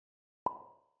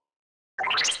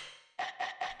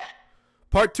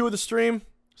Part 2 of the stream.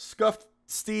 Scuffed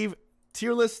Steve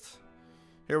tier list.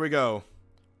 Here we go.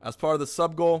 As part of the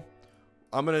sub goal,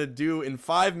 I'm going to do in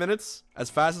 5 minutes, as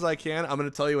fast as I can, I'm going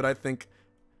to tell you what I think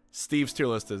Steve's tier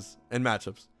list is in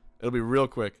matchups. It'll be real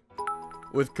quick.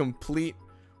 With complete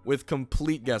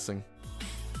guessing.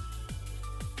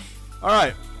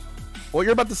 Alright. What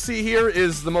you're about to see here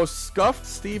is the most scuffed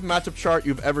Steve matchup chart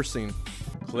you've ever seen.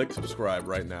 Click subscribe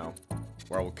right now,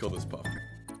 or I will kill this puff.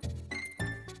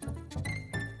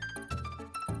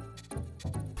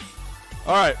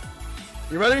 Alright.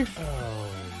 You ready? Oh,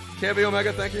 KB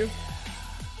Omega, thank you.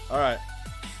 Alright.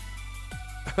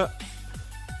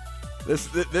 This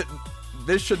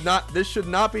should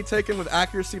not be taken with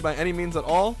accuracy by any means at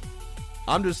all.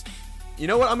 You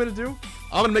know what I'm gonna do?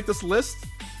 I'm gonna make this list,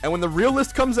 and when the real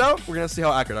list comes out, we're gonna see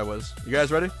how accurate I was. You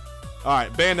guys ready?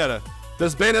 Alright, Bayonetta.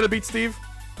 Does Bayonetta beat Steve?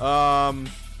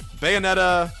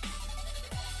 Bayonetta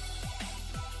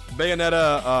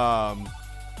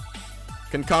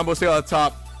can combo stay on the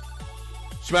top.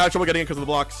 She might have trouble getting in because of the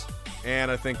blocks,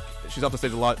 and I think she's off the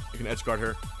stage a lot. You can edge guard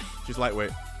her. She's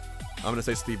lightweight. I'm gonna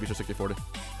say Steve beats her 60-40.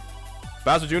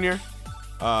 Bowser Jr.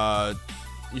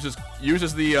 uses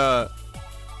the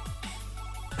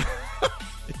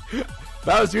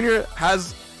Bowser Jr.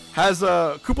 has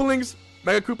Koopalings,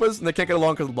 Mega Koopas, and they can't get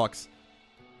along because of the blocks.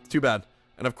 It's too bad.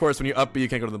 And of course, when you up B, you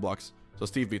can't go to the blocks. So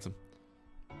Steve beats him.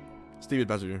 Steve beats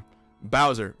Bowser Jr.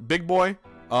 Bowser, big boy.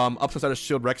 Upside down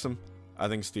shield wrecks him. I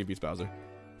think Steve beats Bowser.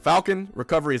 Falcon,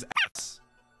 recovery is ass.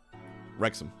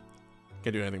 Wrecks him.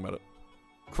 Can't do anything about it.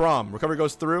 Chrom, recovery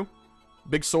goes through.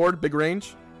 Big sword, big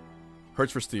range.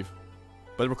 Hurts for Steve.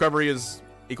 But recovery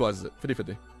equalizes it.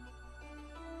 50-50.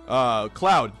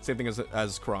 Cloud, same thing as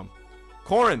Chrom.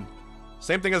 Corrin,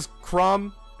 same thing as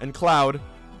Chrom and Cloud.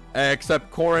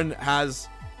 Except Corrin has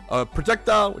a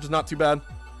projectile, which is not too bad.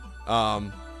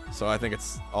 So I think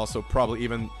it's also probably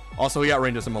even. Also, he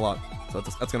outranges him a lot, so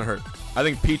that's gonna hurt. I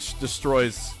think Peach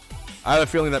destroys. I have a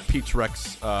feeling that Peach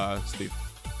wrecks Steve.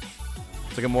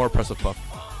 It's like a more oppressive puff.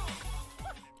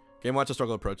 Game Watch a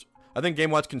struggle approach. I think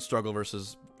Game Watch can struggle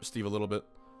versus Steve a little bit.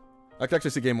 I can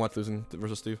actually see Game Watch losing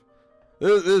versus Steve.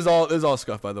 This is all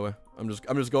scuff, by the way. I'm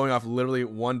just going off literally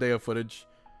 1 day of footage,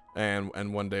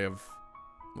 and 1 day of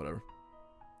whatever.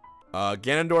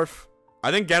 Ganondorf.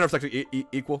 I think Ganondorf's actually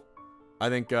equal. I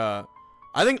think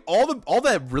all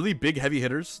the really big heavy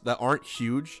hitters that aren't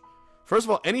huge. First of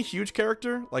all, any huge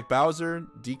character like Bowser,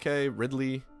 DK,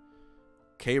 Ridley,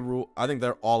 K. Rool, I think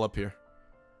they're all up here.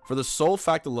 For the sole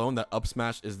fact alone that up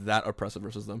smash is that oppressive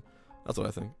versus them. That's what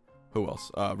I think. Who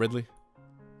else? Ridley.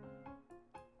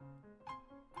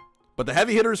 But the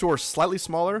heavy hitters who are slightly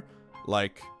smaller,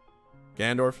 like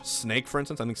Ganondorf, Snake, for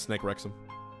instance, I think Snake wrecks him.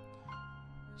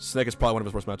 Snake is probably one of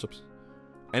his worst matchups.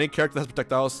 Any character that has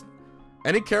projectiles,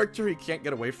 any character he can't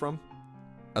get away from,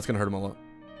 that's gonna hurt him a lot.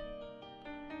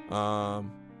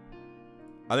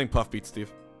 I think Puff beats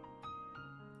Steve.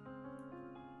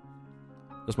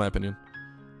 That's my opinion.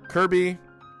 Kirby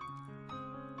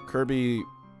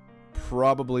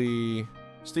probably.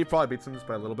 Steve probably beats him just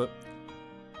by a little bit.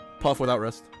 Puff without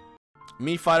rest.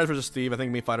 Mii Fighters versus Steve. I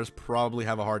think Mii Fighters probably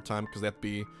have a hard time because they have to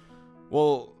be.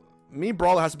 Well, Mii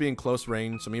Brawler has to be in close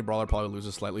range, so Mii Brawler probably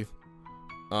loses slightly.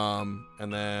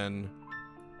 And then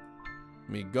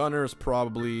Mii Gunner is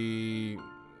probably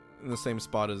in the same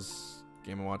spot as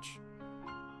Game & Watch.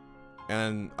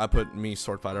 And I put Mii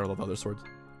Sword Fighter with other swords.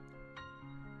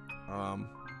 I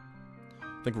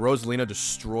think Rosalina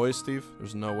destroys Steve.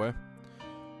 There's no way.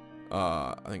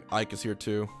 I think Ike is here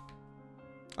too.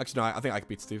 Actually, no, I think Ike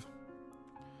beats Steve.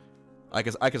 Ike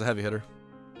is a heavy hitter.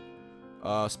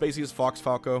 Spacey is Fox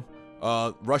Falco.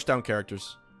 Rushdown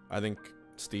characters. I think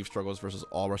Steve struggles versus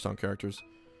all rushdown characters.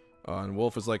 And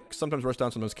Wolf is like sometimes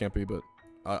rushdown, sometimes can't be, but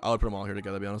I would put them all here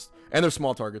together, to be honest. And they're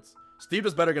small targets. Steve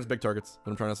does better against big targets.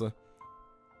 What I'm trying to say.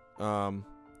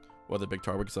 What other big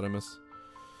targets did I miss?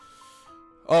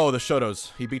 Oh, the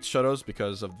Shotos. He beats Shotos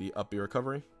because of the up B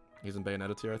recovery. He's in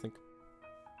Bayonetta tier, I think.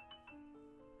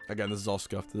 Again, this is all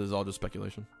scuffed. This is all just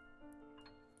speculation.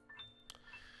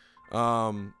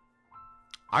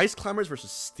 Ice Climbers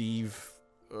versus Steve.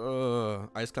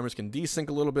 Ice Climbers can desync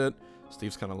a little bit.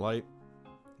 Steve's kind of light.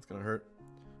 It's gonna hurt.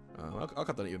 I'll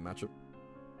cut that even matchup.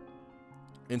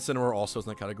 Incineroar also is in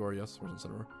that category. Yes, where's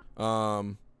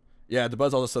Incineroar? Yeah, the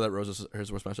Buzz also said that Rose is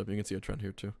his worst matchup. You can see a trend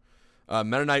here too.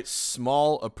 Meta Knight,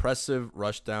 small, oppressive,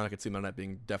 rushdown. I could see Meta Knight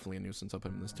being definitely a nuisance. I'll put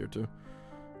him in this tier too.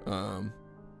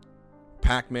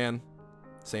 Pac-Man,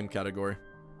 same category.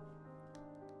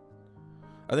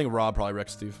 I think Rob probably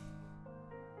wrecks Steve.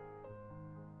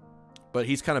 But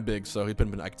he's kind of big, so he'd put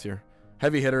him in Ike tier.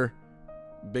 Heavy hitter,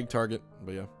 big target,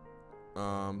 but yeah.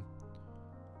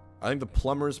 I think the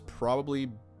plumbers probably.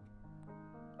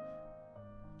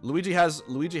 Luigi has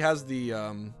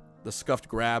the scuffed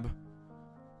grab,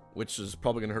 which is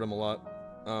probably gonna hurt him a lot.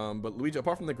 But Luigi,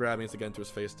 apart from the grab, he needs to get into his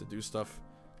face to do stuff.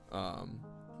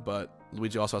 But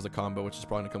Luigi also has the combo, which is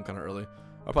probably gonna come kind of early.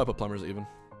 I'll probably put plumbers even.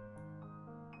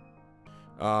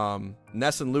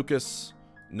 Ness and Lucas.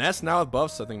 Ness now with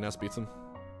buffs. I think Ness beats him.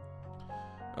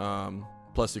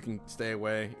 Plus you can stay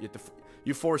away.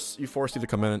 You force Steve to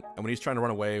come in, and when he's trying to run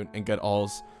away and get all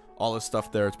his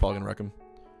stuff there, it's probably gonna wreck him.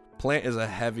 Plant is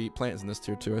in this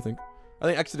tier too, I think.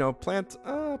 Actually no, Plant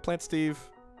Steve.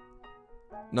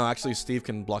 No, actually Steve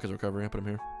can block his recovery. I put him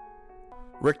here.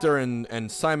 Richter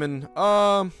and Simon.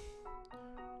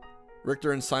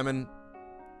 Richter and Simon,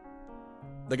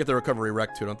 they get their recovery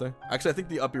wrecked too, don't they? Actually, I think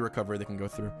the uppy recovery they can go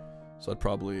through. So I'd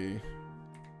probably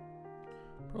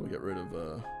get rid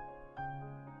of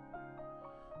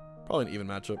probably an even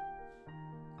matchup.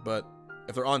 But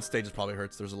if they're on stage, it probably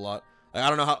hurts. There's a lot. I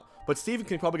don't know how, but Steve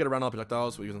can probably get around all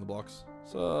projectiles with using the blocks.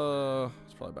 So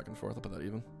it's probably back and forth. I'll put that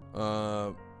even.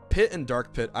 Pit and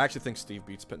Dark Pit. I actually think Steve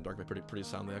beats Pit and Dark Pit pretty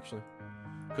soundly actually,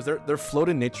 because they're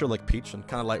floating nature like Peach and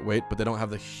kind of lightweight, but they don't have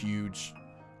the huge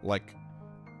like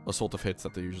assault of hits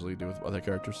that they usually do with other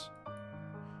characters.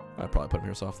 I'd probably put him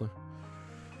here softly.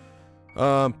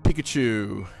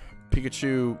 Pikachu.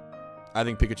 I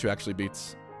think Pikachu actually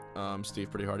beats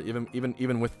Steve pretty hard.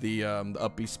 Even with the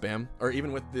up B spam, or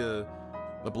even with the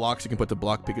blocks you can put to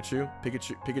block Pikachu.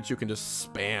 Pikachu can just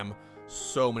spam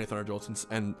so many Thunder Jolts,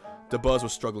 and DeBuzz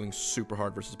was struggling super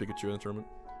hard versus Pikachu in the tournament,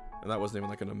 and that wasn't even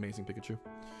like an amazing Pikachu.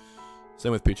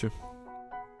 Same with Pichu.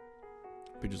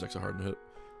 Pichu's actually hard to hit.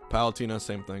 Palutena,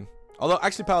 same thing. Although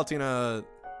actually Palutena,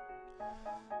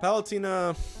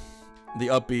 the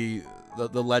up B,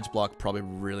 the ledge block probably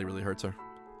really hurts her.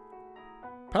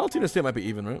 Palutena state might be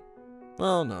even, right?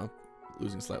 Well, no,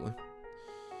 losing slightly.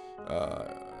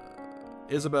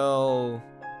 Isabel.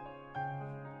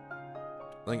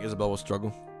 I think Isabel will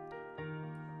struggle.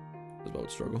 Isabel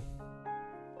would struggle.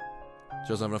 She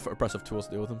doesn't have enough oppressive tools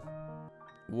to deal with him.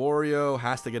 Wario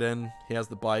has to get in. He has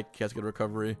the bike. He has good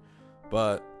recovery.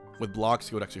 But with blocks,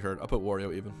 he would actually hurt. I'll put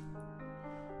Wario even.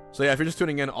 So yeah, if you're just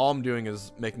tuning in, all I'm doing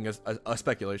is making a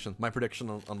speculation. My prediction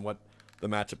on what the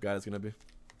matchup guide is going to be.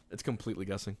 It's completely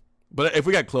guessing. But if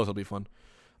we get close, it'll be fun.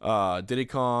 Diddy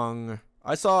Kong.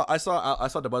 I saw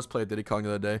DeBuzz play Diddy Kong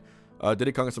the other day.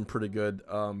 Diddy Kong has some pretty good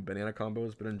banana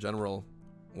combos, but in general,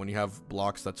 when you have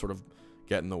blocks that sort of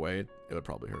get in the way, it would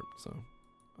probably hurt. So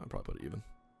I'd probably put it even.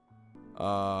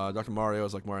 Dr. Mario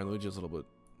is like Mario and Luigi, is a little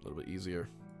bit easier.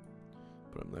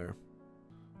 Put him there.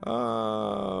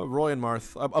 Roy and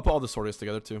Marth. I'll put all the sorties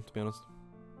together too, to be honest.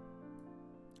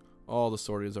 All the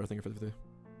sorties are, I think, 50-50.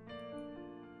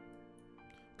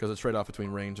 Because it's trade-off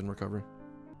between range and recovery.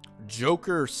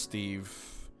 Joker Steve.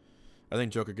 I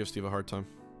think Joker gives Steve a hard time.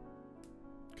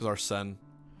 Because Arsene.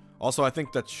 Also, I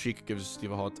think that Sheik gives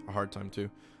Steve a hard time too.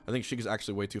 I think Sheik is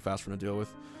actually way too fast for him to deal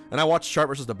with. And I watched Sharp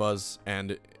versus DeBuzz,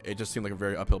 and it just seemed like a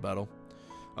very uphill battle.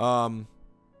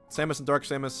 Samus and Dark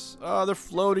Samus. They're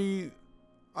floaty.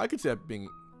 I could see that being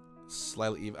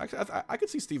slightly even. Actually, I could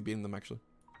see Steve beating them actually,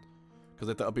 because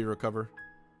they have the up B recover.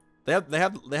 They have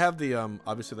the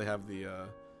obviously they have the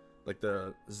like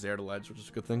the Zare to ledge, which is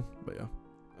a good thing. But yeah,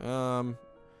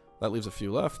 that leaves a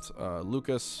few left.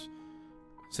 Lucas,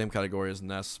 same category as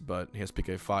Ness, but he has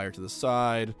PK Fire to the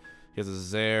side. He has a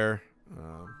Zare.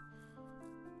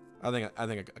 I think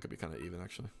I could be kind of even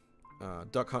actually.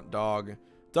 Duck Hunt Dog.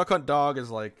 Duck Hunt Dog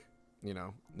is like, you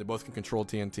know, they both can control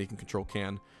TNT, can control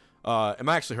can. It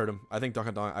might actually hurt him. I think Duck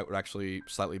Hunt Dog would actually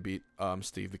slightly beat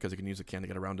Steve, because he can use a can to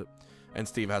get around it, and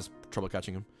Steve has trouble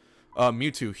catching him.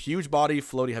 Mewtwo, huge body,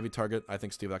 floaty, heavy target. I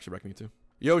think Steve would actually wreck Mewtwo.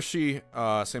 Yoshi,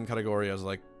 same category as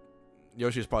like,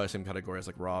 Yoshi is probably the same category as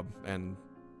like Rob and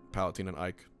Palutena and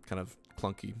Ike, kind of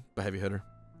clunky but heavy hitter,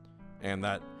 and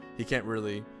that he can't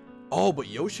really. Oh, but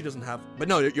Yoshi doesn't have. But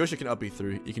no, Yoshi can up B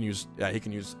through. He can use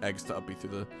eggs to up B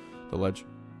through the ledge.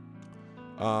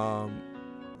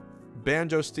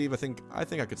 Banjo Steve. I think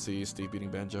I could see Steve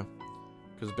beating Banjo,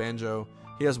 because Banjo,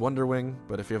 he has Wonder Wing,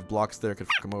 but if you have blocks there, it could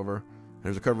fuck him over. And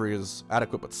his recovery is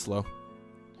adequate but slow.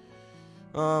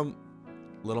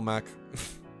 Little Mac.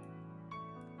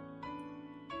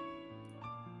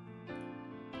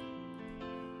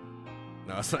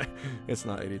 No, it's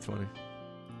not 80-20.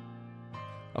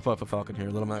 I'll put up a Falcon here.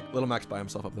 Little Mac's by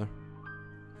himself up there.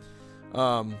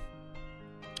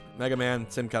 Mega Man,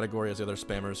 same category as the other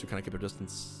spammers who kind of keep their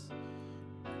distance.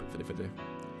 50-50.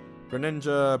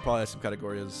 Greninja, probably the same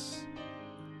category as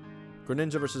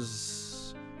Greninja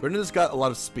versus. Greninja's got a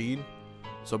lot of speed,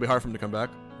 so it'll be hard for him to come back.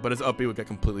 But his up B would get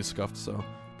completely scuffed, so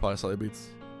probably slightly beats.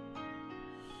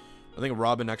 I think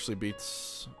Robin actually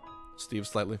beats Steve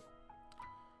slightly.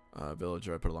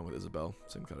 Villager I put along with Isabel,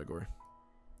 same category.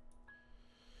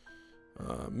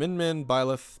 Min Min,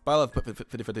 Byleth. Byleth put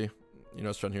 50-50. You know,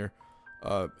 it's trying here.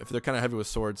 If they're kind of heavy with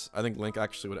swords, I think Link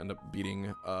actually would end up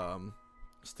beating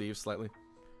Steve slightly.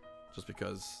 Just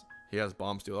because he has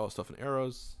bombs, do all the stuff and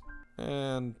arrows.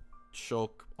 And Shulk,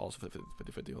 also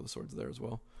 50-50, all the swords there as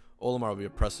well. Olimar would be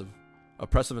oppressive.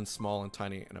 Oppressive and small and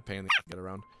tiny and a pain to get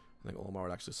around. I think Olimar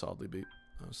would actually solidly beat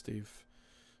Steve.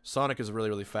 Sonic is really,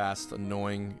 really fast,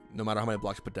 annoying. No matter how many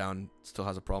blocks you put down, still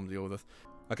has a problem to deal with.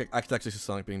 I could actually see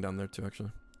Sonic being down there too,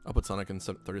 actually. I'll put Sonic in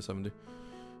 30-70.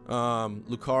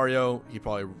 Lucario, he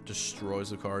probably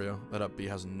destroys Lucario. That up B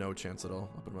has no chance at all.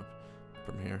 I'll put him up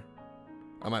from here.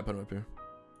 I might put him up here.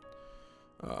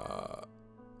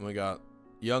 We got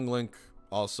Young Link,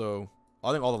 also.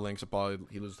 I think all the Links are probably,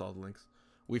 he loses all the Links.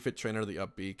 Wii Fit Trainer, the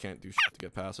up B, can't do shit to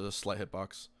get past. There's a slight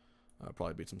hitbox.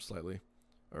 Probably beats him slightly.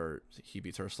 Or he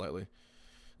beats her slightly.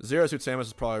 Zero Suit Samus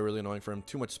is probably really annoying for him.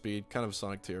 Too much speed, kind of a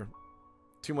Sonic tier.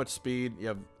 Too much speed,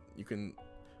 you can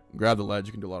grab the ledge,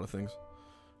 you can do a lot of things.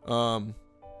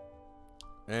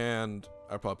 And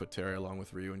I'd probably put Terry along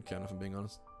with Ryu and Ken, if I'm being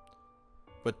honest.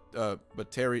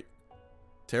 But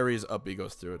Terry's up B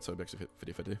goes through it, so it makes it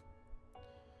 50-50.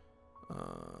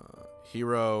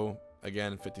 Hero,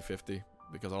 again, 50-50,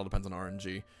 because it all depends on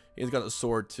RNG. He's got a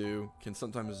sword too, can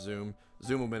sometimes zoom.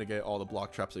 Zoom will mitigate all the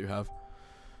block traps that you have.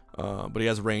 But he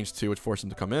has range too, which forces him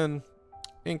to come in.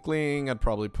 Inkling, I'd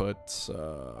probably put...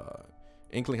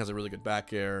 Inkling has a really good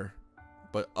back air,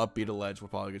 but up B to ledge will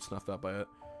probably get snuffed out by it.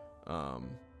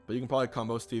 But you can probably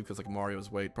combo Steve, because like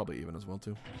Mario's weight, probably even as well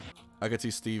too. I could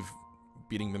see Steve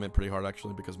beating Mimit pretty hard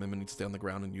actually, because Mimit needs to stay on the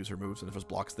ground and use her moves, and if there's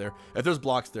blocks there, it's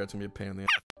gonna be a pain in the ass.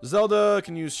 Zelda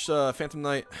can use Phantom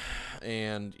Knight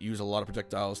and use a lot of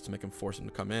projectiles to make him force him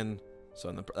to come in, so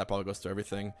then that probably goes through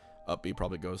everything. Up B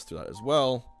probably goes through that as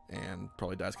well, and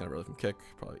probably dies kind of early from kick,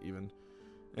 probably even.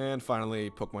 And finally,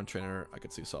 Pokemon Trainer, I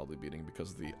could see solidly beating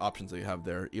because of the options that you have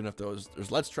there. Even if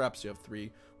there's ledge traps, you have 3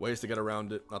 ways to get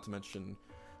around it, not to mention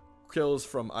kills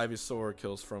from Ivysaur,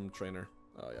 kills from Trainer.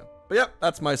 Yeah. But yeah,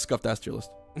 that's my scuffed ass tier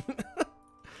list.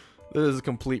 This is a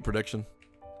complete prediction.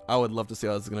 I would love to see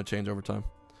how this is going to change over time.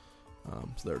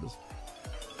 So there it is.